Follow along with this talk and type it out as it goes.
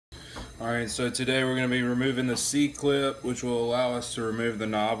Alright, so today we're going to be removing the C-clip, which will allow us to remove the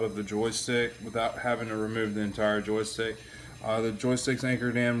knob of the joystick without having to remove the entire joystick. The joystick's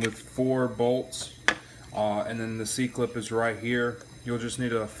anchored in with 4 bolts, and then the C-clip is right here. You'll just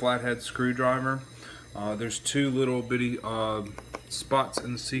need a flathead screwdriver. There's 2 little bitty spots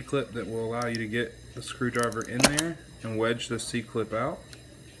in the C-clip that will allow you to get the screwdriver in there and wedge the C-clip out.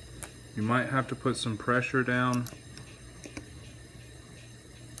 You might have to put some pressure down.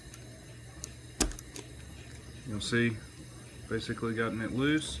 You'll see, basically gotten it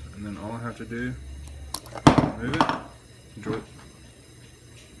loose, and then all I have to do, move it,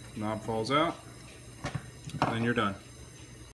 knob falls out, and then you're done.